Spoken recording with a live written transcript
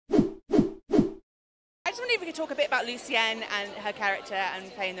just wonder if we could talk a bit about Lucienne and her character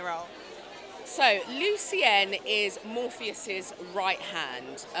and playing the role. So, Lucienne is Morpheus's right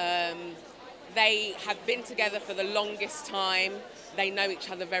hand. They have been together for the longest time. They know each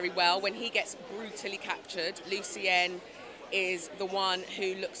other very well. When he gets brutally captured, Lucienne is the one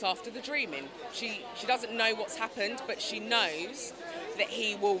who looks after the dreaming. She doesn't know what's happened, but she knows that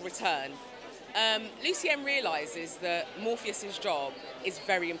he will return. Lucienne realises that Morpheus's job is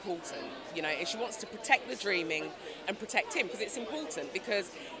very important, you know, and she wants to protect the dreaming and protect him, because it's important,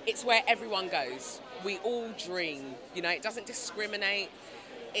 because it's where everyone goes. We all dream, you know, it doesn't discriminate,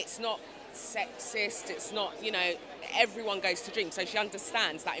 it's not sexist, it's not, you know, everyone goes to dream. So she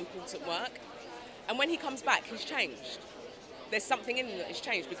understands that important work. And when he comes back, he's changed. There's something in him that has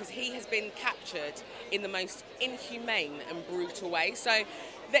changed, because he has been captured in the most inhumane and brutal way. So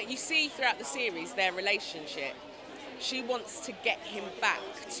that you see throughout the series, their relationship, she wants to get him back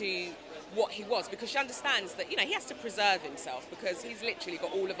to what he was, because she understands that, you know, he has to preserve himself, because he's literally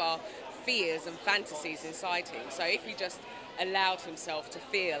got all of our fears and fantasies inside him. So if he just allowed himself to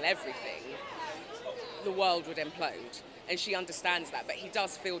feel everything, the world would implode. And she understands that, but he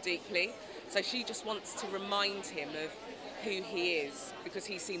does feel deeply. So she just wants to remind him of who he is, because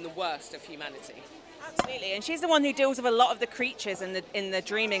he's seen the worst of humanity. Absolutely, and she's the one who deals with a lot of the creatures in the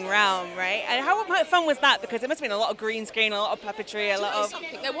dreaming realm, right? And how fun was that? Because it must have been a lot of green screen, a lot of puppetry, a lot of...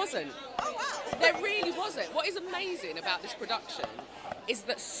 Something there wasn't. Oh wow! There really wasn't. What is amazing about this production is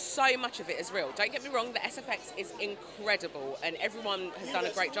that so much of it is real. Don't get me wrong, the SFX is incredible, and everyone has done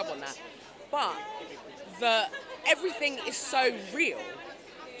a great job on that. But everything is so real.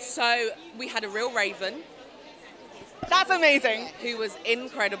 So we had a real raven. That's amazing. Who was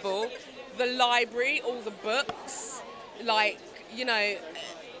incredible. The library, all the books, like, you know,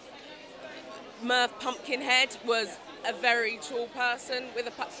 Merv Pumpkinhead was a very tall person with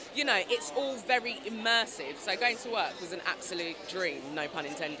a, you know, it's all very immersive. So going to work was an absolute dream, no pun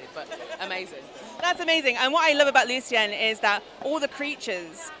intended, but amazing. That's amazing. And what I love about Lucienne is that all the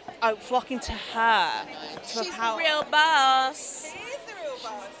creatures are flocking to her. She's the real boss. She is the real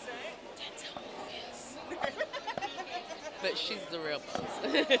boss. But she's the real boss.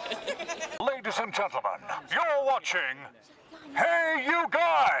 Ladies and gentlemen, you're watching Hey You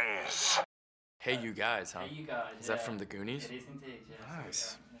Guys! Hey You Guys, huh? Hey You Guys. Is that from the Goonies? It is indeed, yeah.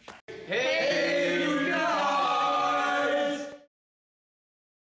 Nice. Hey You Guys!